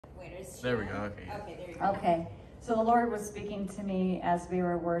There we go. Okay. Okay, there you go. Okay. So the Lord was speaking to me as we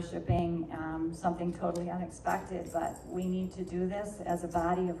were worshiping, something totally unexpected, but we need to do this as a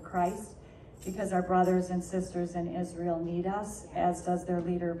body of Christ because our brothers and sisters in Israel need us, as does their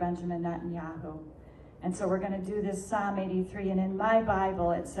leader, Benjamin Netanyahu. And so we're going to do this Psalm 83. And in my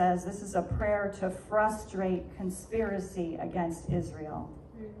Bible, it says this is a prayer to frustrate conspiracy against Israel.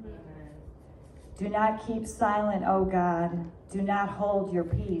 Do not keep silent, O God. Do not hold your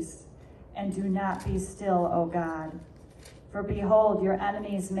peace. And do not be still, O God. For behold, your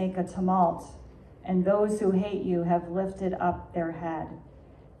enemies make a tumult, and those who hate you have lifted up their head.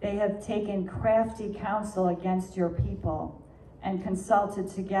 They have taken crafty counsel against your people, and consulted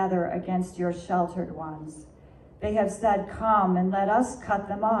together against your sheltered ones. They have said, come and let us cut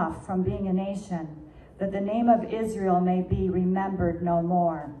them off from being a nation, that the name of Israel may be remembered no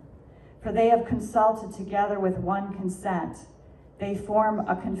more. For they have consulted together with one consent. They form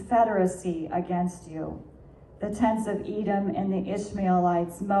a confederacy against you. The tents of Edom and the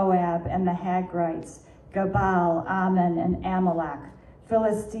Ishmaelites, Moab and the Hagrites, Gabal, Ammon and Amalek,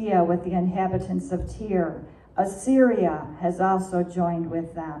 Philistia with the inhabitants of Tyre. Assyria has also joined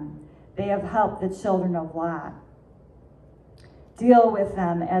with them. They have helped the children of Lot. Deal with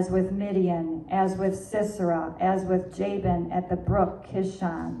them as with Midian, as with Sisera, as with Jabin at the brook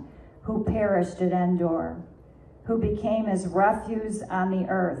Kishon, who perished at Endor, who became as refuse on the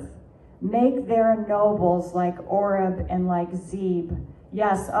earth. Make their nobles like Oreb and like Zeb.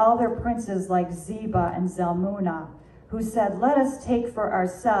 Yes, all their princes like Zeba and Zalmunna, who said, let us take for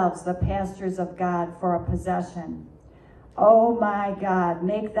ourselves the pastures of God for a possession. Oh my God,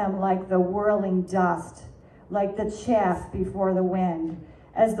 make them like the whirling dust, like the chaff before the wind.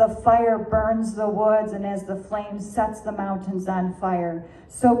 As the fire burns the woods and as the flame sets the mountains on fire,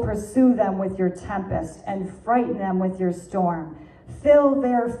 so pursue them with your tempest and frighten them with your storm. Fill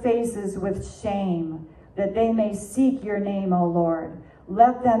their faces with shame, that they may seek your name, O Lord.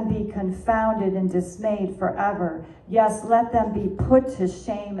 Let them be confounded and dismayed forever. Yes, let them be put to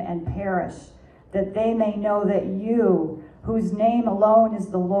shame and perish, that they may know that you, whose name alone is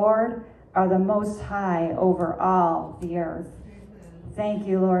the Lord, are the Most High over all the earth. Thank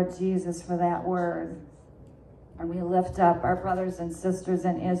you, Lord Jesus, for that word. And we lift up our brothers and sisters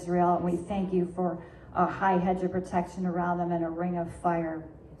in Israel, and we thank you for a high hedge of protection around them and a ring of fire.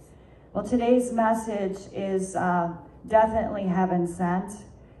 Well, today's message is definitely heaven sent,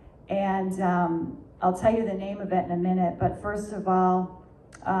 and I'll tell you the name of it in a minute, but first of all,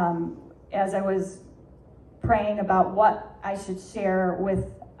 as I was praying about what I should share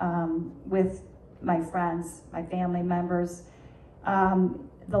with my friends, my family members,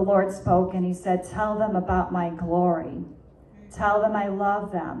 the Lord spoke and he said, tell them about my glory. Tell them I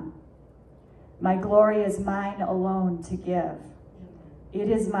love them. My glory is mine alone to give. It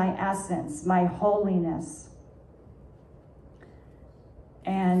is my essence, my holiness.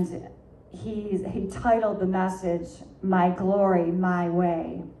 And he titled the message, My Glory, My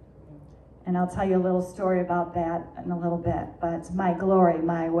Way. And I'll tell you a little story about that in a little bit, but my glory,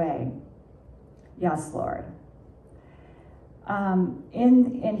 my way. Yes, Lord.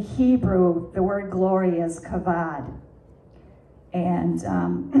 In Hebrew, the word glory is kavod. And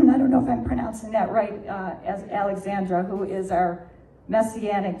I don't know if I'm pronouncing that right, as Alexandra, who is our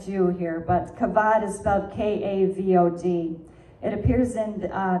Messianic Jew here, but kavod is spelled K-A-V-O-D. It appears in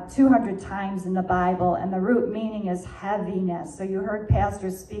 200 times in the Bible, and the root meaning is heaviness. So you heard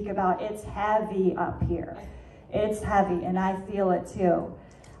pastors speak about it's heavy up here. It's heavy, and I feel it too.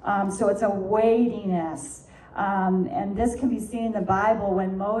 So it's a weightiness. And this can be seen in the Bible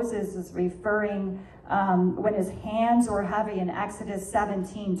when Moses is referring, when his hands were heavy in Exodus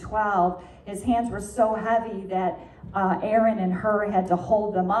 17:12, his hands were so heavy that Aaron and Hur had to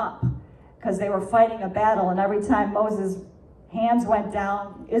hold them up because they were fighting a battle, and every time Moses' hands went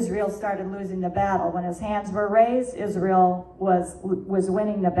down, Israel started losing the battle. When his hands were raised, Israel was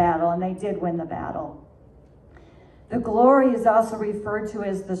winning the battle, and they did win the battle. The glory is also referred to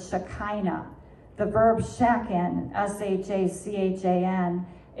as the Shekinah. The verb shaken, S-H-A-C-H-A-N,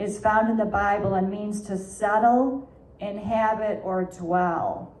 is found in the Bible and means to settle, inhabit, or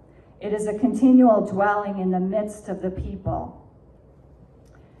dwell. It is a continual dwelling in the midst of the people.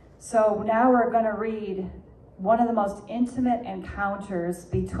 So now we're going to read one of the most intimate encounters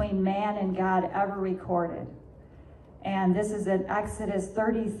between man and God ever recorded. And this is in Exodus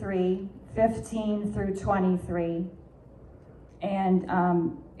 33, 15 through 23. And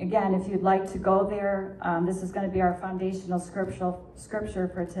again, if you'd like to go there, this is going to be our foundational scripture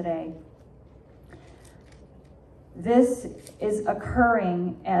for today. This is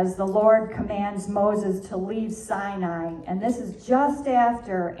occurring as the Lord commands Moses to leave Sinai. And this is just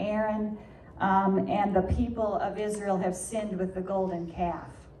after Aaron and the people of Israel have sinned with the golden calf.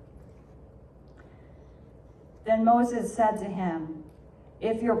 Then Moses said to him,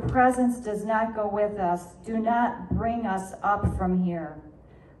 "If your presence does not go with us, do not bring us up from here.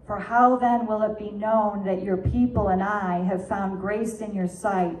 For how then will it be known that your people and I have found grace in your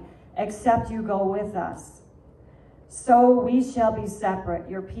sight, except you go with us? So we shall be separate,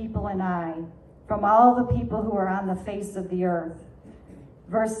 your people and I, from all the people who are on the face of the earth."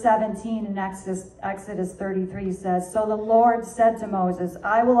 Verse 17 in Exodus 33 says, "So the Lord said to Moses,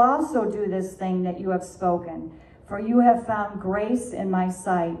 I will also do this thing that you have spoken, for you have found grace in my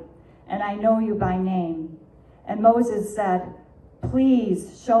sight, and I know you by name." And Moses said,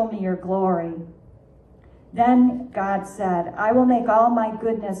 "Please show me your glory." Then God said, "I will make all my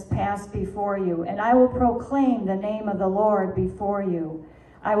goodness pass before you, and I will proclaim the name of the Lord before you.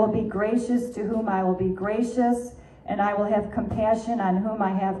 I will be gracious to whom I will be gracious, and I will have compassion on whom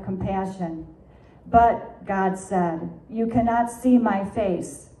I have compassion." But God said, "You cannot see my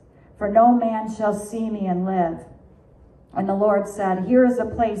face, for no man shall see me and live." And the Lord said, "Here is a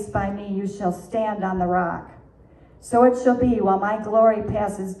place by me, you shall stand on the rock. So it shall be, while my glory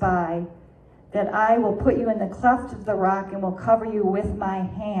passes by, that I will put you in the cleft of the rock and will cover you with my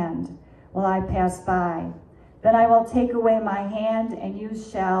hand while I pass by. Then I will take away my hand, and you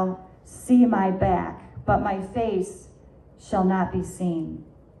shall see my back, but my face shall not be seen."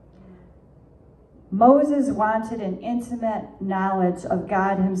 Moses wanted an intimate knowledge of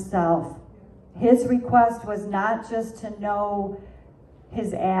God himself. His request was not just to know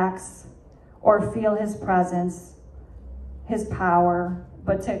his acts or feel his presence, his power,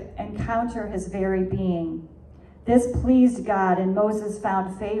 but to encounter his very being. This pleased God, and Moses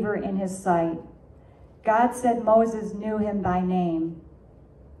found favor in his sight. God said Moses knew him by name.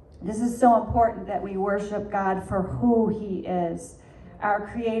 This is so important that we worship God for who he is, our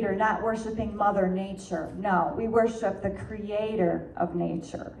creator, not worshiping Mother Nature. No, we worship the creator of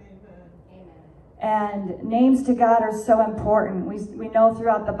nature. And names to God are so important. We know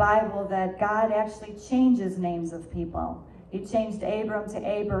throughout the Bible that God actually changes names of people. He changed Abram to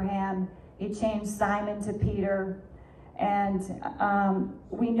Abraham. He changed Simon to Peter. And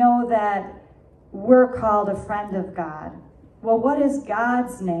we know that we're called a friend of God. Well, what is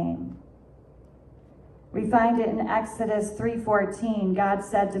God's name? We find it in Exodus 3:14. God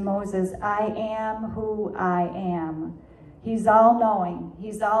said to Moses, "I am who I am." He's all-knowing.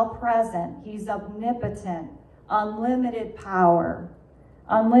 He's all-present. He's omnipotent, unlimited power,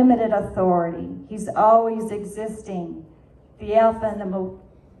 unlimited authority. He's always existing. The Alpha and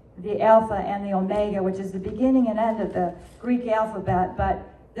the Omega, which is the beginning and end of the Greek alphabet, but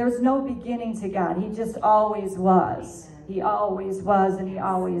there's no beginning to God. He just always was. He always was, and he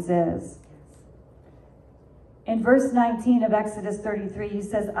always is. In verse 19 of Exodus 33, he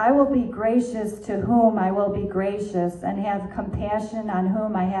says, "I will be gracious to whom I will be gracious, and have compassion on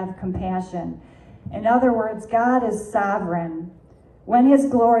whom I have compassion." In other words, God is sovereign. When his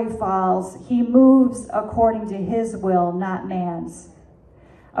glory falls, he moves according to his will, not man's.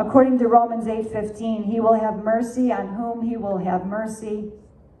 According to Romans 8:15, he will have mercy on whom he will have mercy,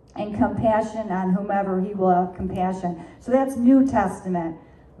 and compassion on whomever he will have compassion. So that's New Testament.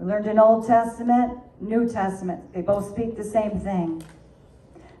 We learned in Old Testament, New Testament. They both speak the same thing.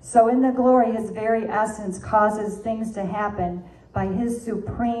 So in the glory, his very essence causes things to happen by his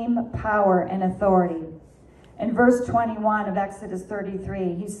supreme power and authority. In verse 21 of Exodus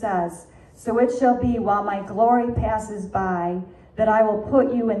 33, he says, "So it shall be, while my glory passes by, that I will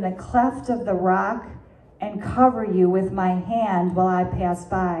put you in the cleft of the rock and cover you with my hand while I pass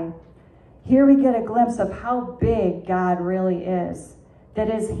by." Here we get a glimpse of how big God really is, that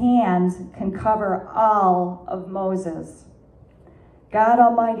his hand can cover all of Moses. God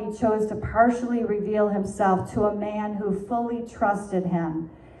Almighty chose to partially reveal himself to a man who fully trusted him.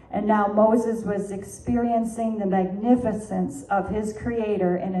 And now Moses was experiencing the magnificence of his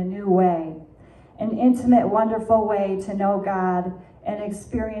Creator in a new way, an intimate, wonderful way to know God and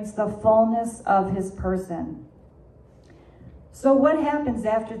experience the fullness of his person. So what happens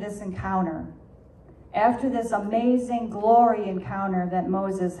after this encounter? After this amazing glory encounter that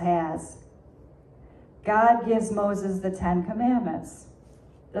Moses has? God gives Moses the 10 Commandments.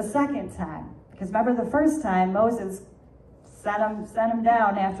 The second time. Because remember, the first time Moses sent him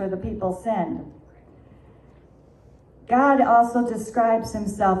down after the people sinned. God also describes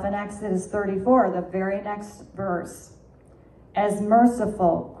himself in Exodus 34, the very next verse, as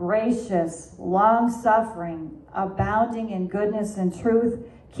merciful, gracious, long-suffering, abounding in goodness and truth,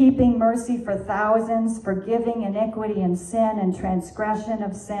 keeping mercy for thousands, forgiving iniquity and sin and transgression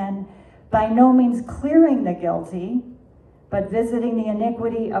of sin, by no means clearing the guilty, but visiting the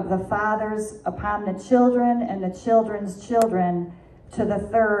iniquity of the fathers upon the children and the children's children to the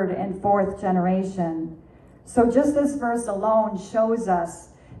third and fourth generation. So just this verse alone shows us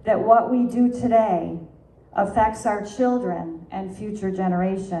that what we do today affects our children and future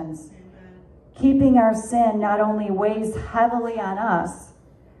generations. Amen. Keeping our sin not only weighs heavily on us,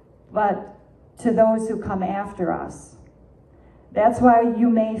 but to those who come after us. That's why you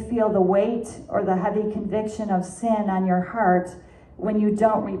may feel the weight or the heavy conviction of sin on your heart when you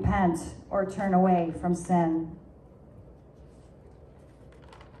don't repent or turn away from sin.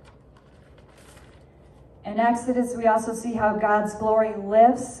 In Exodus, we also see how God's glory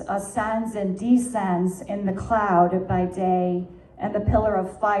lifts, ascends, and descends in the cloud by day and the pillar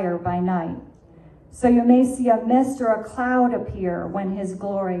of fire by night. So you may see a mist or a cloud appear when his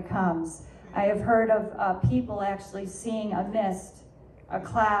glory comes. I have heard of people actually seeing a mist, a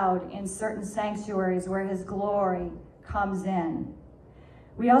cloud in certain sanctuaries where his glory comes in.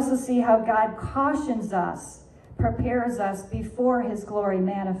 We also see how God cautions us, prepares us before his glory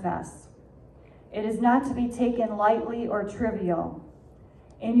manifests. It is not to be taken lightly or trivial.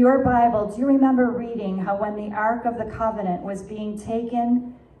 In your Bible, do you remember reading how when the Ark of the Covenant was being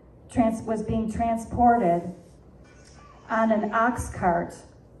transported on an ox cart,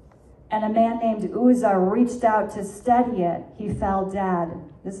 and a man named Uzzah reached out to steady it, he fell dead.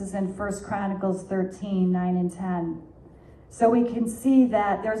 This is in 1 Chronicles 13, 9 and 10. So we can see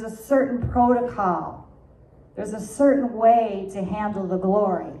that there's a certain protocol. There's a certain way to handle the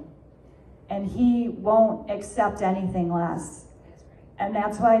glory. And he won't accept anything less. And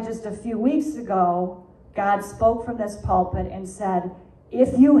that's why just a few weeks ago, God spoke from this pulpit and said,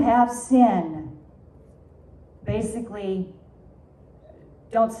 if you have sin, basically,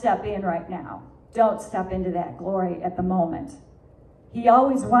 don't step in right now. Don't step into that glory at the moment. He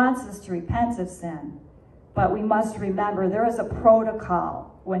always wants us to repent of sin, but we must remember there is a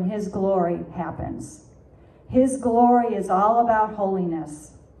protocol when his glory happens. His glory is all about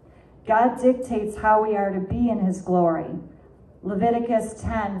holiness. God dictates how we are to be in his glory. Leviticus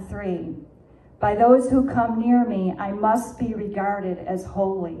 10:3. By those who come near me, I must be regarded as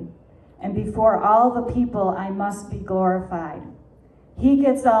holy, and before all the people I must be glorified. He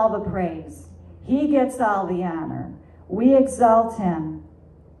gets all the praise. He gets all the honor. We exalt him.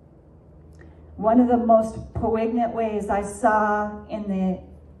 One of the most poignant ways I saw in the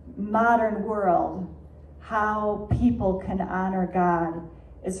modern world how people can honor God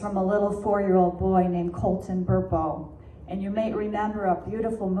is from a little 4-year-old boy named Colton Burpo. And you may remember a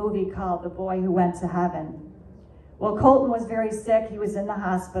beautiful movie called The Boy Who Went to Heaven. Well, Colton was very sick. He was in the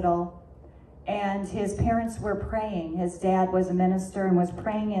hospital. And his parents were praying. His dad was a minister and was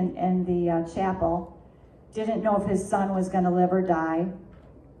praying in the chapel. Didn't know if his son was going to live or die.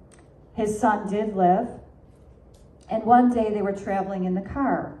 His son did live. And one day they were traveling in the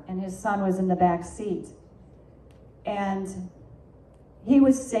car, and his son was in the back seat. And he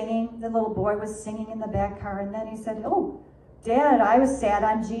was singing, the little boy was singing in the back car, and then he said, "Oh, Dad, I was sat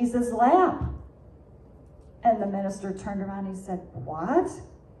on Jesus' lap." And the minister turned around and he said, "What?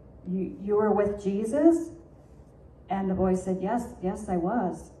 You were with Jesus?" And the boy said, yes, I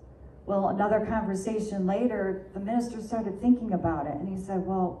was. Well, another conversation later, the minister started thinking about it, and he said,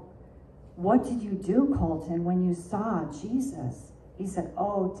 "Well, what did you do, Colton, when you saw Jesus?" He said,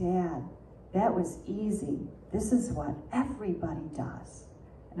 "Oh, Dad, that was easy. This is what everybody does,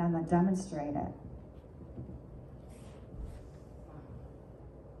 and I'm going to demonstrate it."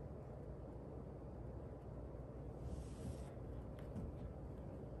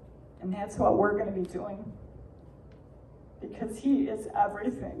 And that's what we're going to be doing, because he is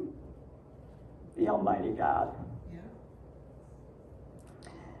everything, the Almighty God. Yeah.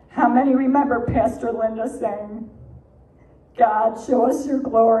 How many remember Pastor Linda saying, "God, show us your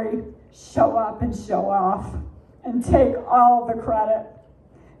glory, show up and show off, and take all the credit.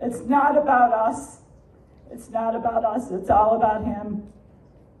 It's not about us. It's not about us. It's all about him."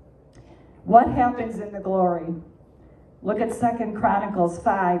 What happens in the glory? Look at 2 Chronicles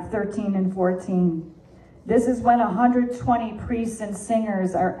 5:13 and 14. This is when 120 priests and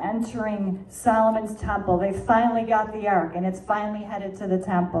singers are entering Solomon's temple. They finally got the ark, and it's finally headed to the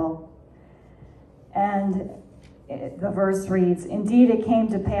temple. And the verse reads, "Indeed it came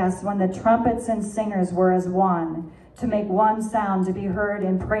to pass when the trumpets and singers were as one, to make one sound to be heard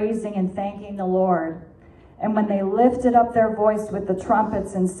in praising and thanking the Lord. And when they lifted up their voice with the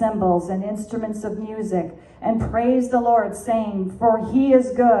trumpets and cymbals and instruments of music, and praised the Lord, saying, For he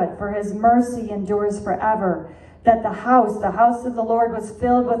is good, for his mercy endures forever. that the house of the Lord was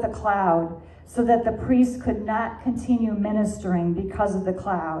filled with a cloud, so that the priest could not continue ministering because of the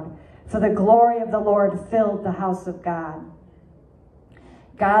cloud, for the glory of the Lord filled the house of God.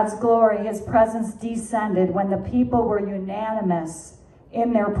 God's glory, his presence descended when the people were unanimous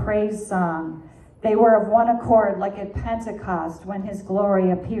in their praise song. They were of one accord, like at Pentecost, when his glory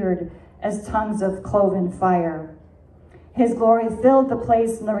appeared as tongues of cloven fire. His glory filled the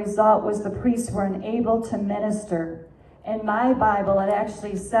place, and the result was the priests were unable to minister. In my Bible, it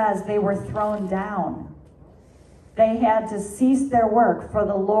actually says they were thrown down. They had to cease their work, for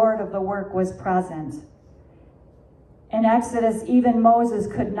the Lord of the work was present. In Exodus, even Moses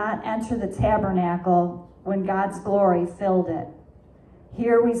could not enter the tabernacle when God's glory filled it.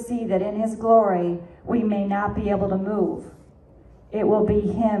 Here we see that in his glory, we may not be able to move. It will be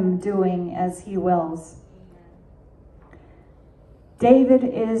him doing as he wills. David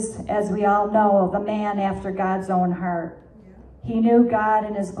is, as we all know, the man after God's own heart. He knew God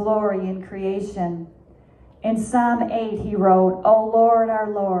and his glory in creation. In Psalm 8, he wrote, "O Lord, our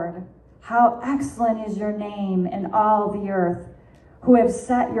Lord, how excellent is your name in all the earth, who have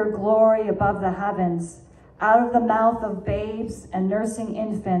set your glory above the heavens. Out of the mouth of babes and nursing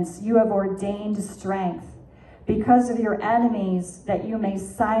infants, you have ordained strength, because of your enemies, that you may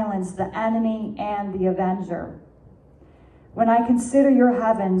silence the enemy and the avenger. When I consider your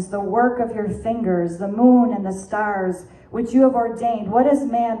heavens, the work of your fingers, the moon and the stars, which you have ordained, what is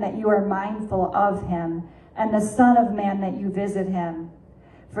man that you are mindful of him, and the son of man that you visit him?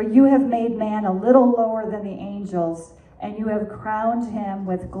 For you have made man a little lower than the angels, and you have crowned him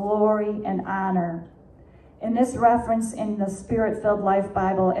with glory and honor." In this reference in the Spirit-Filled Life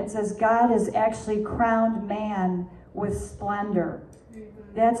Bible, it says God has actually crowned man with splendor.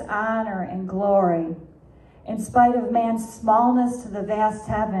 That's honor and glory. In spite of man's smallness to the vast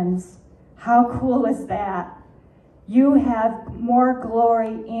heavens, how cool is that? You have more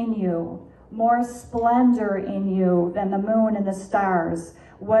glory in you, more splendor in you than the moon and the stars.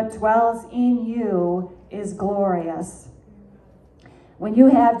 What dwells in you is glorious. When you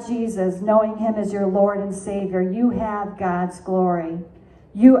have Jesus, knowing him as your Lord and Savior, you have God's glory.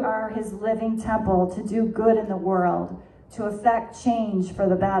 You are his living temple to do good in the world, to effect change for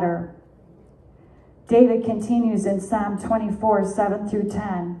the better. David continues in Psalm 24, 7 through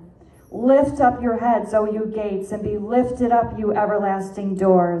 10. "Lift up your heads, O you gates, and be lifted up, you everlasting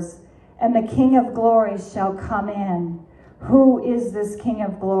doors, and the King of glory shall come in." Who is this King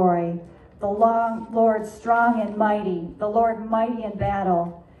of glory? The Lord strong and mighty, the Lord mighty in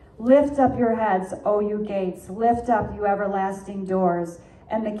battle. Lift up your heads, O you gates, lift up, you everlasting doors,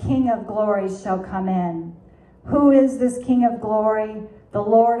 and the King of glory shall come in. Who is this King of glory? The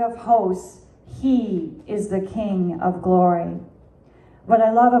Lord of hosts. He is the King of glory. What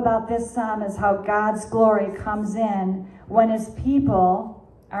I love about this psalm is how God's glory comes in when his people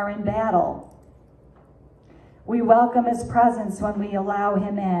are in battle. We welcome his presence when we allow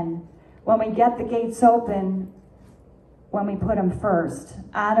him in, when we get the gates open, when we put him first,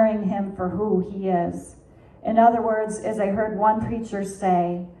 honoring him for who he is. In other words, as I heard one preacher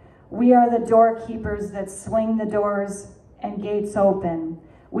say, we are the doorkeepers that swing the doors and gates open.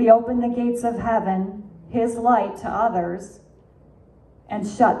 We open the gates of heaven, his light to others, and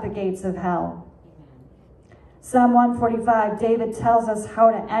shut the gates of hell. Psalm 145, David tells us how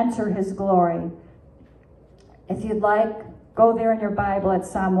to enter his glory. If you'd like, go there in your Bible at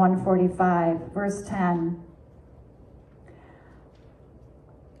Psalm 145, verse 10.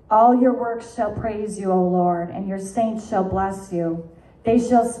 "All your works shall praise you, O Lord, and your saints shall bless you. They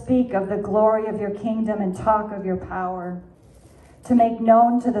shall speak of the glory of your kingdom and talk of your power, to make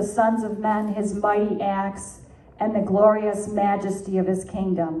known to the sons of men his mighty acts and the glorious majesty of his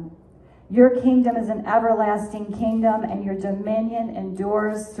kingdom. Your kingdom is an everlasting kingdom, and your dominion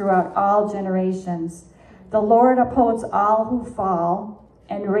endures throughout all generations. The Lord upholds all who fall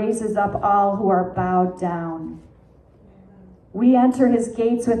and raises up all who are bowed down." We enter his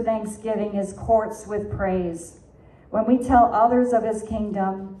gates with thanksgiving, his courts with praise. When we tell others of his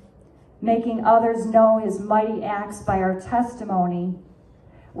kingdom, making others know his mighty acts by our testimony,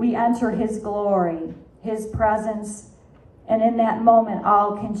 we enter his glory, his presence, and in that moment,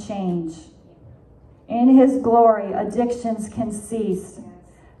 all can change. In his glory, addictions can cease.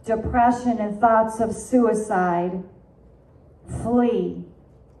 Depression and thoughts of suicide flee.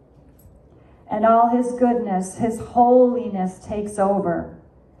 And all his goodness, his holiness takes over.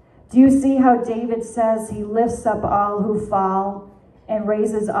 Do you see how David says he lifts up all who fall and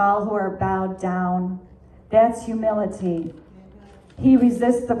raises all who are bowed down? That's humility. He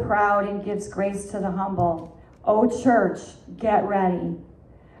resists the proud and gives grace to the humble. Oh, church, get ready.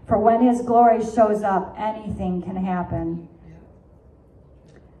 For when his glory shows up, anything can happen.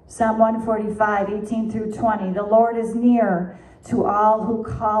 Psalm 145, 18 through 20. The Lord is near to all who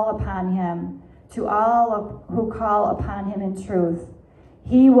call upon him, to all who call upon him in truth.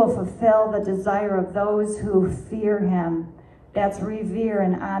 He will fulfill the desire of those who fear him. That's revere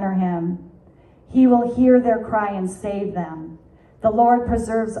and honor him. He will hear their cry and save them. The Lord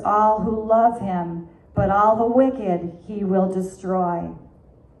preserves all who love him, but all the wicked he will destroy.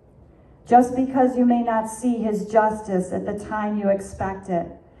 Just because you may not see his justice at the time you expect it,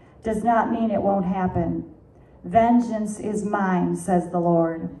 does not mean it won't happen. Vengeance is mine, says the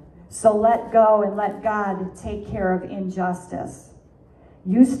Lord. So let go and let God take care of injustice.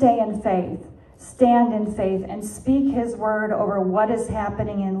 You stay in faith, stand in faith, and speak his word over what is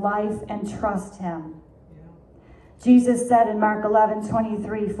happening in life and trust him. Jesus said in Mark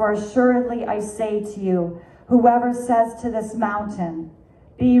 11:23, for assuredly I say to you, whoever says to this mountain,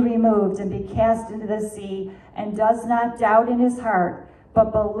 be removed and be cast into the sea, and does not doubt in his heart,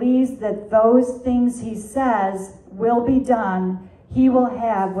 but believes that those things he says will be done, he will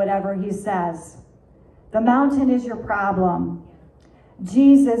have whatever he says. The mountain is your problem.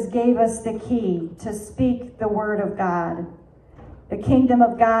 Jesus gave us the key to speak the word of God. The kingdom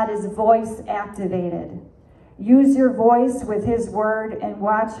of God is voice activated. Use your voice with his word and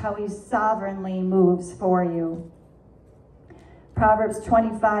watch how he sovereignly moves for you. Proverbs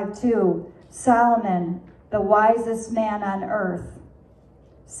 25:2, Solomon, the wisest man on earth,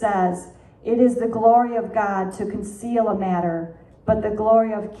 says, it is the glory of God to conceal a matter, but the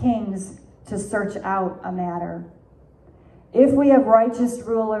glory of kings to search out a matter. If we have righteous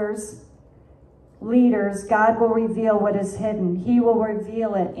rulers, leaders, God will reveal what is hidden. He will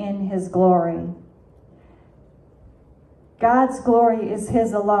reveal it in his glory. God's glory is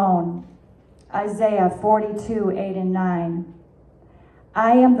his alone. Isaiah 42:8 and 9.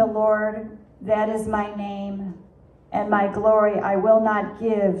 I am the Lord, that is my name, and my glory I will not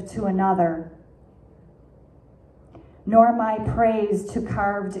give to another, nor my praise to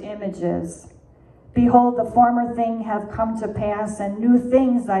carved images. Behold, the former thing have come to pass, and new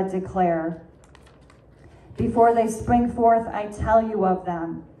things I declare. Before they spring forth, I tell you of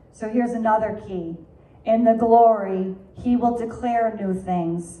them. So here's another key. In the glory, he will declare new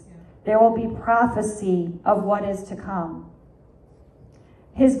things. There will be prophecy of what is to come.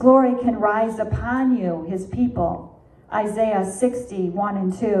 His glory can rise upon you, his people. Isaiah 60:1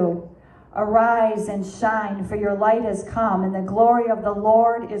 and 2. Arise and shine, for your light has come, and the glory of the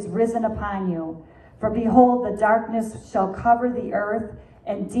Lord is risen upon you. For behold, the darkness shall cover the earth,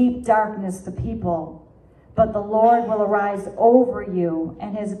 and deep darkness the people. But the Lord will arise over you,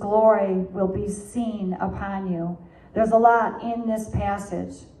 and his glory will be seen upon you. There's a lot in this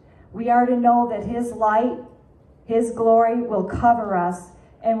passage. We are to know that his light, his glory will cover us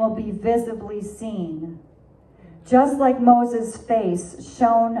and will be visibly seen. Just like Moses' face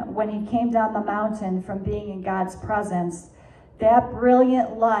shone when he came down the mountain from being in God's presence, that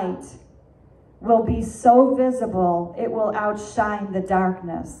brilliant light will be so visible it will outshine the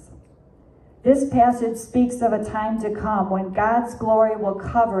darkness. This passage speaks of a time to come when God's glory will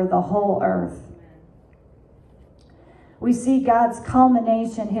cover the whole earth. We see God's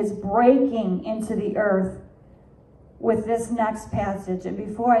culmination, his breaking into the earth with this next passage. And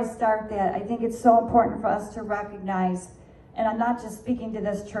before I start that, I think it's so important for us to recognize, and I'm not just speaking to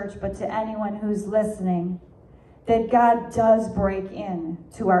this church, but to anyone who's listening, that God does break in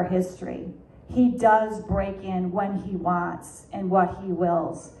to our history. He does break in when he wants and what he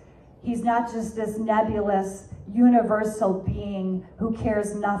wills. He's not just this nebulous, universal being who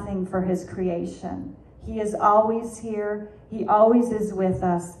cares nothing for his creation. He is always here. He always is with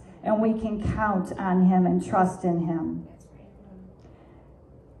us, and we can count on him and trust in him.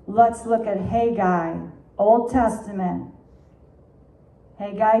 Let's look at Haggai, Old Testament.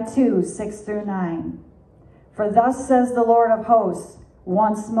 Haggai 2:6 through 9. For thus says the Lord of hosts,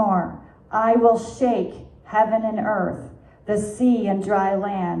 once more, I will shake heaven and earth, the sea and dry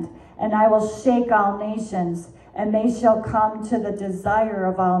land, and I will shake all nations, and they shall come to the desire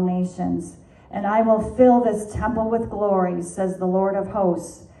of all nations. And I will fill this temple with glory, says the Lord of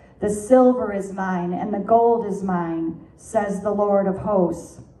hosts. The silver is mine, and the gold is mine, says the Lord of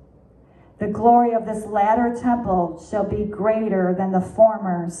hosts. The glory of this latter temple shall be greater than the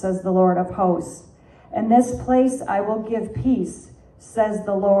former, says the Lord of hosts. In this place I will give peace, says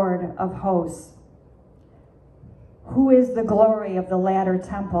the Lord of hosts. Who is the glory of the latter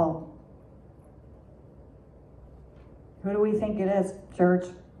temple? Who do we think it is, church?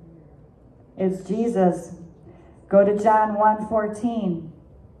 It's Jesus. Go to John 1:14.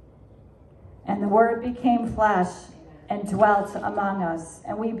 And the Word became flesh and dwelt among us,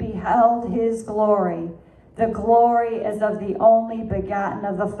 and we beheld his glory. The glory is of the only begotten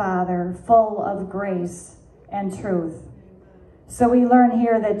of the Father, full of grace and truth. So we learn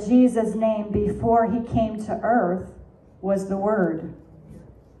here that Jesus' name before he came to earth was the Word.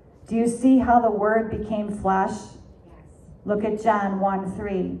 Do you see how the Word became flesh? Look at John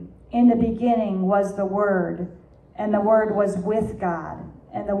 1:3. In the beginning was the Word, and the Word was with God,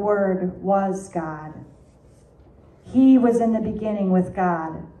 and the Word was God. He was in the beginning with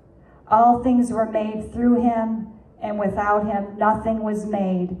God. All things were made through him, and without him nothing was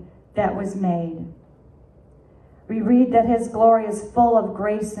made that was made. We read that his glory is full of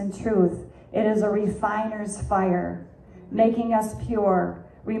grace and truth. It is a refiner's fire, making us pure,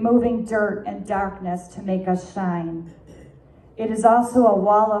 removing dirt and darkness to make us shine. It is also a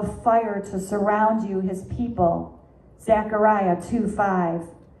wall of fire to surround you, his people. Zechariah 2:5.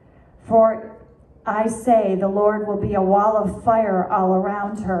 For I say the Lord will be a wall of fire all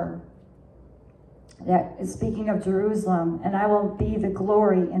around her. That is speaking of Jerusalem, and I will be the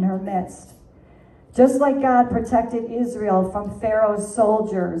glory in her midst. Just like God protected Israel from Pharaoh's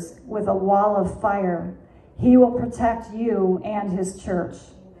soldiers with a wall of fire, he will protect you and his church.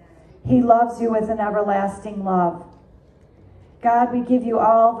 He loves you with an everlasting love. God, we give you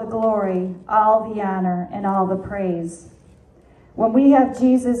all the glory, all the honor, and all the praise. When we have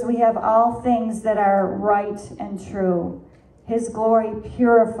Jesus, we have all things that are right and true. His glory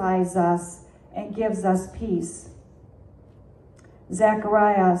purifies us and gives us peace.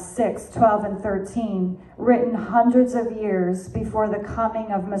 Zechariah 6:12 and 13, written hundreds of years before the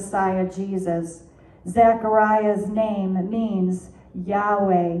coming of Messiah Jesus. Zechariah's name means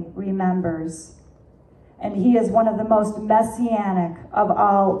Yahweh remembers. And he is one of the most messianic of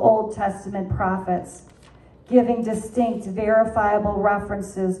all Old Testament prophets, giving distinct, verifiable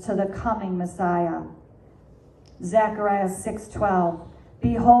references to the coming Messiah. Zechariah 6:12,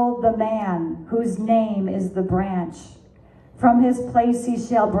 behold the man whose name is the branch. From his place he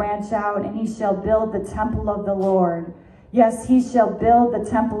shall branch out, and he shall build the temple of the Lord. Yes, he shall build the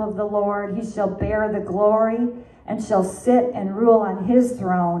temple of the Lord. He shall bear the glory, and shall sit and rule on his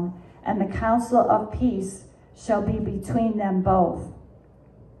throne, and the counsel of peace shall be between them both.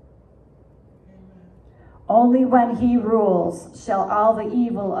 Only when he rules shall all the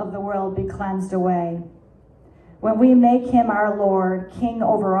evil of the world be cleansed away. When we make him our Lord, King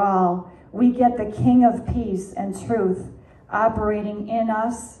over all, we get the King of peace and truth operating in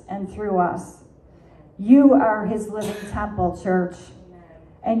us and through us. You are his living temple, church,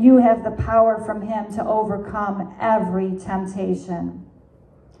 and you have the power from him to overcome every temptation.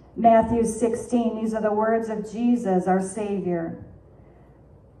 Matthew 16, these are the words of Jesus, our Savior.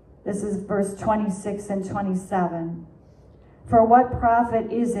 This is verse 26 and 27. For what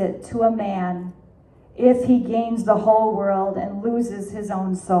profit is it to a man if he gains the whole world and loses his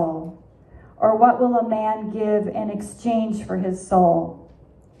own soul? Or what will a man give in exchange for his soul?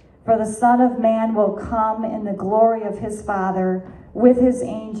 For the Son of Man will come in the glory of his Father with his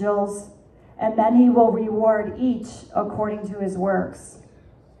angels, and then he will reward each according to his works.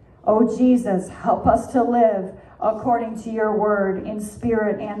 O Jesus, help us to live according to your word in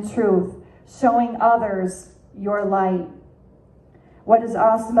spirit and truth, showing others your light. What is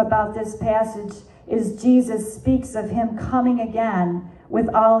awesome about this passage is Jesus speaks of him coming again with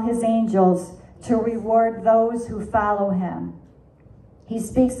all his angels to reward those who follow him. He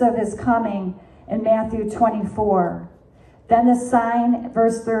speaks of his coming in Matthew 24. Then the sign,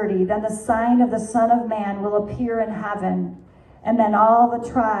 verse 30, then the sign of the Son of Man will appear in heaven, and then all the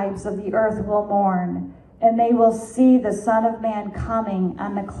tribes of the earth will mourn, and they will see the Son of Man coming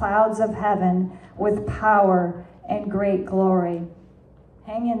on the clouds of heaven with power and great glory.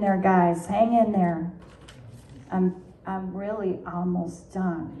 Hang in there, guys. Hang in there. I'm really almost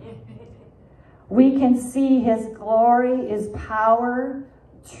done. We can see his glory is power,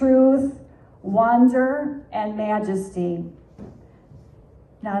 truth, wonder, and majesty.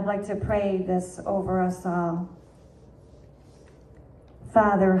 Now I'd like to pray this over us all.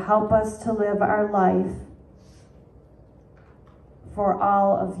 Father, help us to live our life for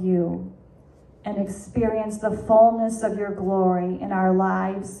all of you and experience the fullness of your glory in our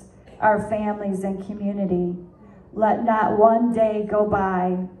lives, our families, and community. Let not one day go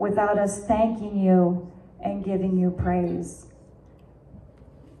by without us thanking you and giving you praise.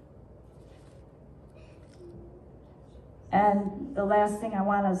 And the last thing I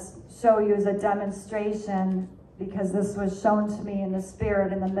want to show you is a demonstration, because this was shown to me in the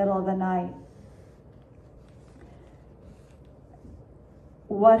Spirit in the middle of the night.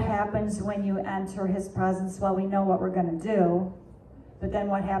 What happens when you enter his presence? Well, we know what we're going to do. But then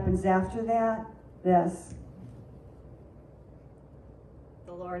what happens after that? This.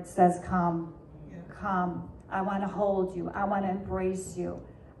 The Lord says, come, come. I want to hold you. I want to embrace you.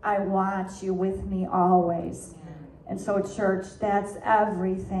 I want you with me always. And so, church, that's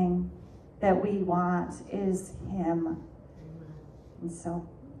everything that we want is him. And so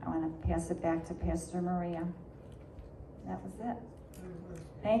I want to pass it back to Pastor Maria. That was it.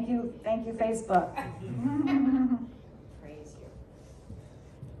 Thank you, Facebook.